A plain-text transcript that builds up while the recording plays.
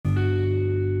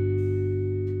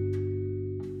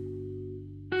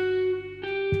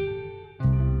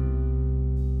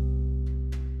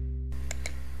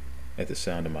At the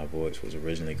Sound of My Voice was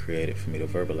originally created for me to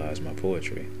verbalize my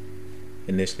poetry.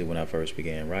 Initially, when I first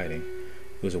began writing,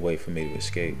 it was a way for me to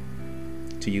escape.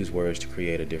 To use words to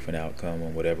create a different outcome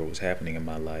when whatever was happening in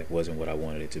my life wasn't what I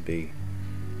wanted it to be.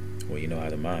 Well, you know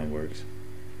how the mind works.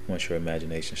 Once your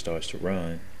imagination starts to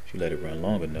run, if you let it run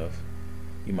long enough,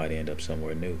 you might end up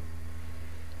somewhere new.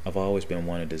 I've always been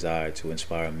one and desired to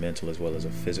inspire mental as well as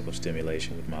a physical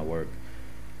stimulation with my work.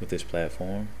 With this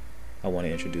platform, I want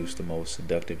to introduce the most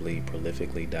seductively,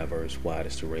 prolifically diverse,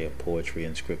 widest array of poetry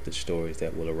and scripted stories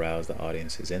that will arouse the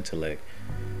audience's intellect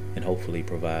and hopefully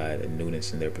provide a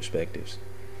newness in their perspectives.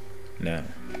 Now,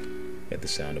 at the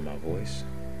sound of my voice,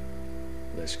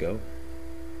 let's go.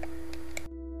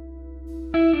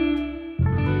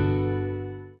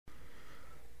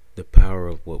 The power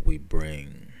of what we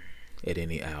bring at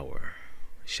any hour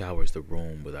showers the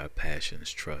room with our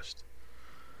passion's trust.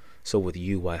 So with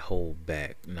you I hold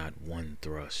back not one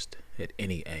thrust at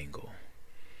any angle,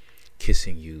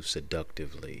 kissing you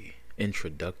seductively,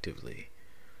 introductively,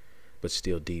 but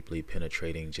still deeply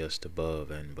penetrating just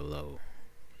above and below.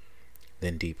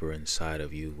 Then deeper inside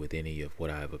of you with any of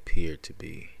what I've appeared to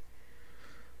be.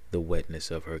 The wetness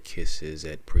of her kisses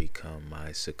at pre-cum,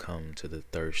 I succumb to the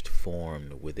thirst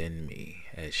formed within me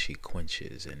as she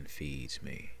quenches and feeds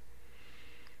me.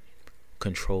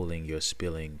 Controlling your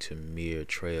spilling to mere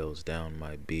trails down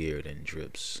my beard and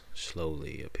drips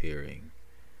slowly appearing.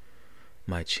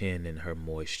 My chin in her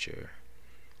moisture,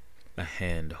 a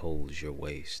hand holds your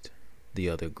waist, the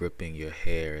other gripping your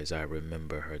hair as I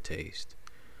remember her taste.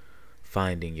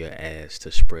 Finding your ass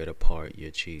to spread apart your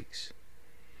cheeks.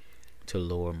 To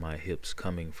lower my hips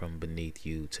coming from beneath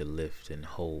you to lift and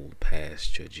hold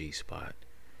past your G-spot.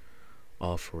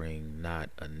 Offering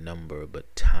not a number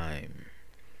but time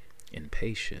and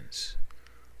patience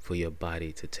for your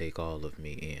body to take all of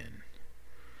me in.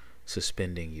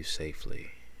 Suspending you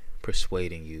safely,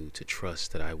 persuading you to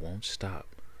trust that I won't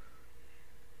stop.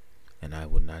 And I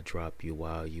will not drop you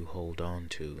while you hold on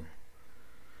to.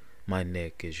 My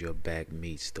neck as your back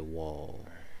meets the wall.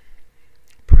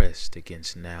 Pressed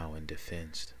against now in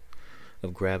defense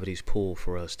of gravity's pull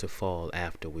for us to fall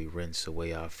after we rinse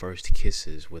away our first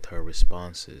kisses with her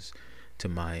responses to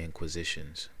my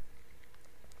inquisitions.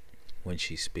 When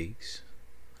she speaks,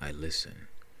 I listen.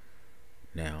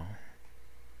 Now,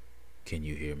 can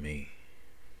you hear me?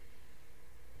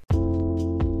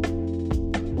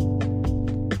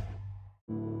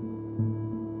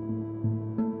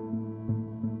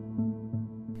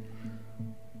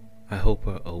 I hope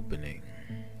her opening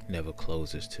never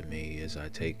closes to me as I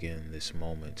take in this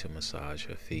moment to massage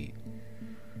her feet.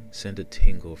 Send a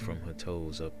tingle from her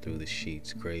toes up through the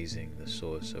sheets, grazing the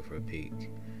source of her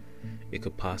peak. It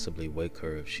could possibly wake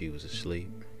her if she was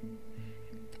asleep.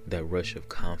 That rush of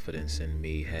confidence in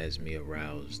me has me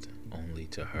aroused only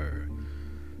to her.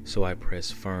 So I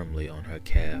press firmly on her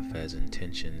calf as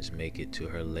intentions make it to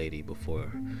her lady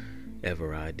before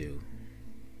ever I do.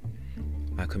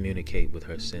 I communicate with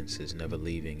her senses, never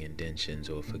leaving indentions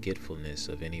or forgetfulness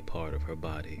of any part of her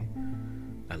body.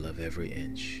 I love every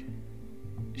inch.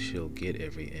 She'll get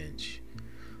every inch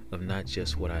of not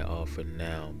just what I offer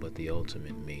now, but the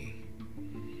ultimate me.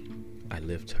 I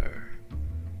lift her,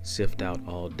 sift out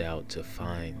all doubt to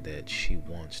find that she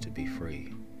wants to be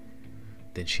free.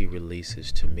 Then she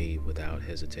releases to me without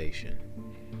hesitation.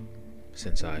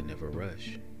 Since I never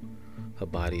rush, her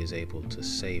body is able to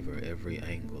savor every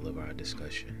angle of our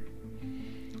discussion.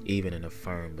 Even in a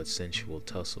firm but sensual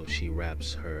tussle, she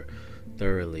wraps her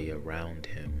thoroughly around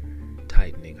him,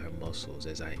 tightening her muscles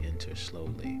as I enter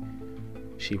slowly.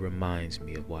 She reminds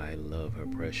me of why I love her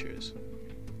pressures.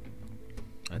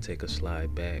 I take a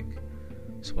slide back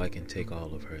so I can take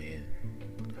all of her in.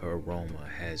 Her aroma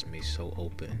has me so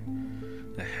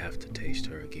open, I have to taste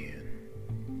her again.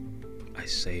 I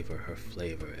savor her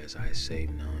flavor as I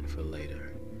save none for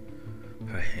later.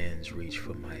 Her hands reach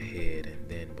for my head, and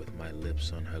then with my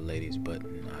lips on her lady's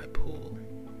button, I pull.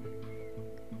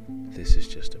 This is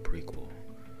just a prequel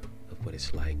of what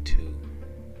it's like to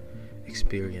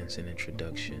experience an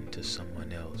introduction to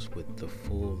someone else with the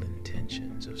full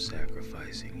intentions of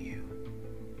sacrificing you.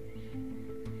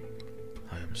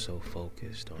 I am so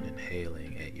focused on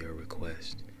inhaling at your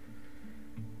request,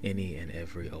 any and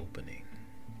every opening,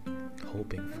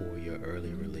 hoping for your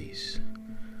early release.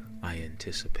 I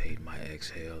anticipate my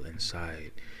exhale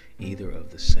inside either of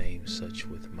the same, such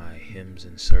with my hem's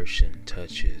insertion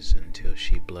touches until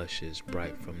she blushes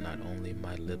bright from not only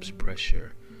my lips'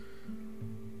 pressure,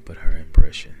 but her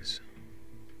impressions.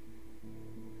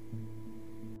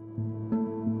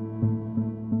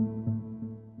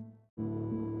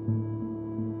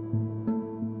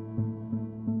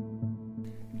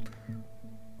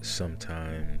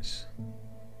 Sometimes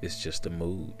it's just a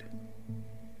mood.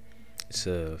 It's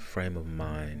a frame of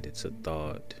mind. It's a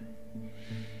thought.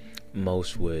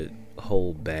 Most would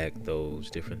hold back those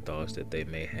different thoughts that they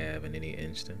may have in any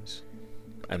instance.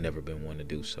 I've never been one to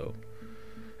do so.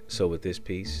 So with this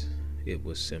piece, it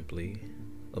was simply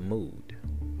a mood.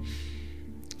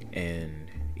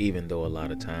 And even though a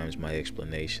lot of times my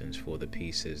explanations for the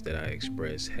pieces that I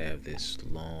express have this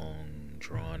long,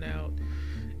 drawn out,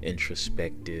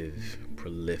 introspective,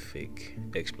 prolific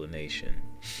explanation,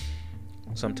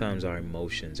 sometimes our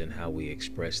emotions and how we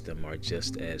express them are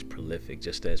just as prolific,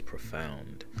 just as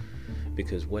profound.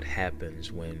 Because what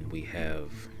happens when we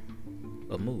have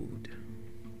a mood?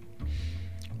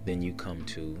 Then you come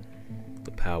to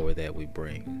the power that we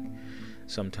bring.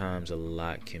 Sometimes a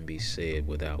lot can be said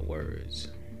without words.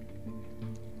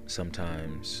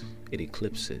 Sometimes it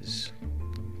eclipses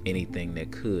anything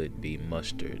that could be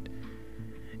mustered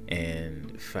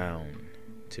and found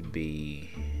to be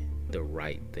the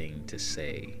right thing to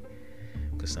say.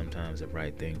 Because sometimes the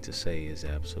right thing to say is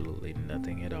absolutely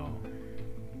nothing at all.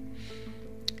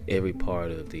 Every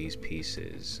part of these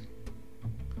pieces,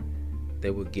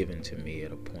 they were given to me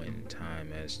at a point in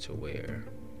time as to where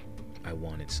I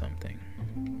wanted something,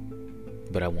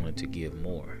 but I wanted to give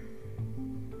more.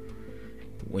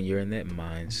 When you're in that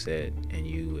mindset and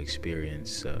you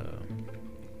experience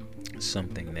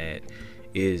something that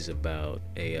is about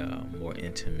a more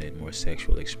intimate, more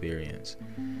sexual experience,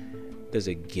 there's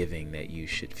a giving that you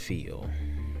should feel.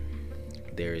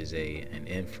 There is an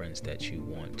inference that you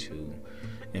want to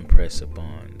impress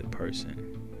upon the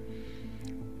person.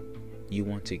 You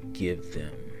want to give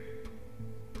them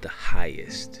the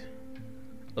highest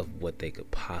of what they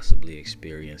could possibly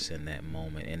experience in that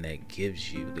moment, and that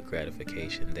gives you the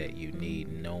gratification that you need,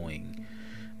 knowing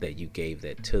that you gave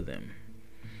that to them.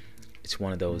 It's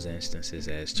one of those instances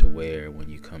as to where when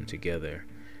you come together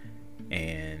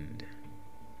and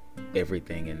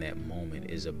everything in that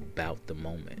moment is about the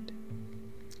moment.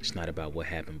 It's not about what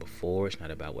happened before, it's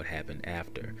not about what happened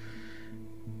after.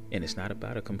 And it's not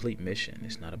about a complete mission.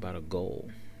 It's not about a goal.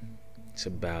 It's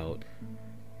about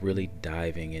really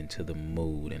diving into the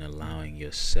mood and allowing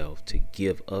yourself to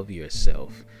give of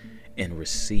yourself and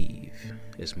receive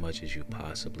as much as you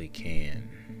possibly can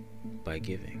by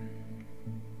giving.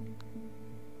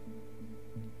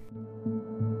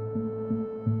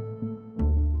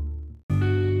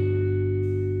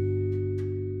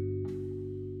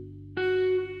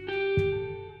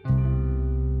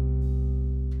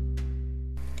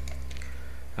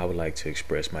 I would like to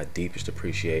express my deepest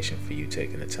appreciation for you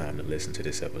taking the time to listen to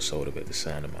this episode of At the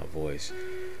Sound of My Voice.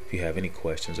 If you have any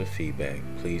questions or feedback,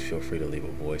 please feel free to leave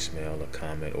a voicemail, a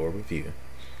comment, or a review.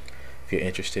 If you're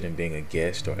interested in being a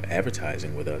guest or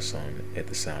advertising with us on At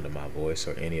the Sound of My Voice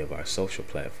or any of our social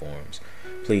platforms,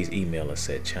 please email us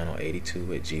at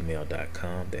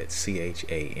channel82@gmail.com. That's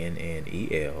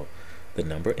CHANNEL, the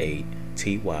number 8,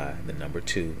 TY, the number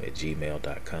 2 at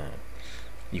gmail.com.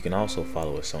 You can also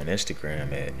follow us on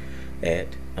Instagram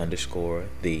at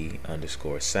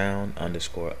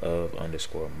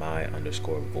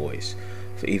 _the_sound_of_my_voice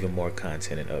for even more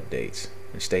content and updates.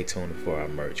 And stay tuned for our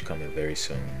merch coming very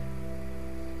soon.